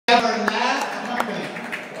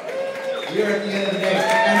here at the end of the day.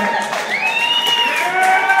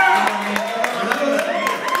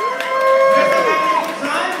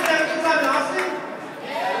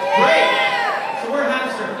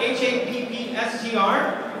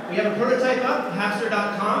 We have a prototype up,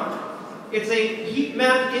 Happstr.com. It's a heat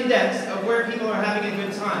map index of where people are having a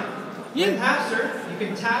good time. With Happstr, you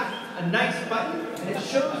can tap a nice button, and it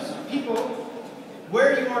shows people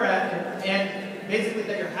where you are at, and basically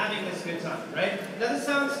that you're having this good time, right? Now this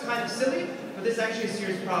sounds kind of silly, but this is actually a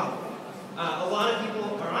serious problem. A lot of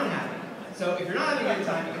people are unhappy. So if you're not having a good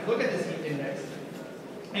time, you can look at this heat index,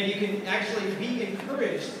 and you can actually be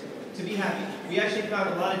encouraged to be happy. We actually found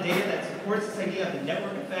a lot of data that supports this idea of the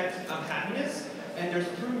network effect of happiness, and there's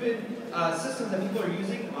proven systems that people are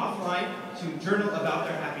using offline to journal about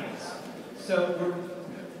their happiness. So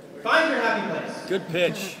find your happy place. Good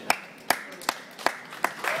pitch.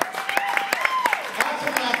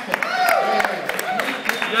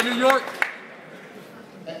 Yeah, New York.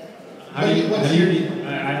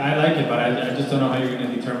 I like it, but I just don't know how you're going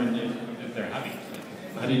to determine if they're happy.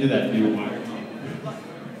 How do you do that?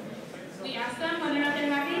 We ask them whether or not they're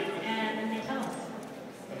happy, and then they tell us.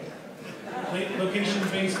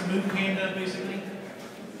 Location-based mood panda, basically?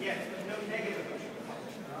 Yeah, no negative.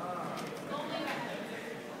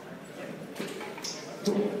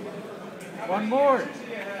 One more.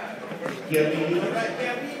 We've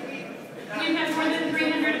had more than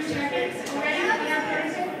 300 check-ins already on our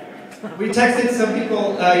prototype. We texted some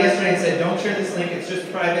people yesterday and said, don't share this link, it's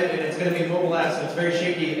just private, and it's going to be a mobile app, so it's very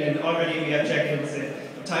shaky, and already we have check-ins in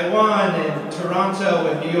Taiwan, and Toronto,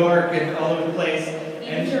 and New York, and all over the place.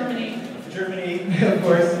 And Germany. Germany, of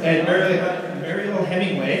course, and Mariel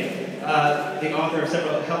Hemingway, the author of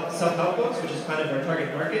several self-help books, which is kind of our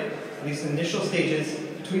target market, at least in initial stages,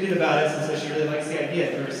 tweeted about us and said she really likes the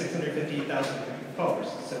idea. There were 650,000 followers,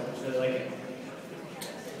 so I really like it.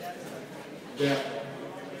 Yeah.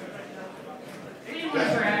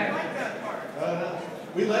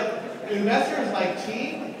 We like investors like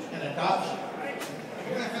team and adoption.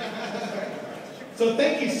 So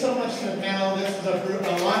thank you so much to the panel. This is a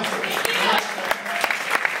launch.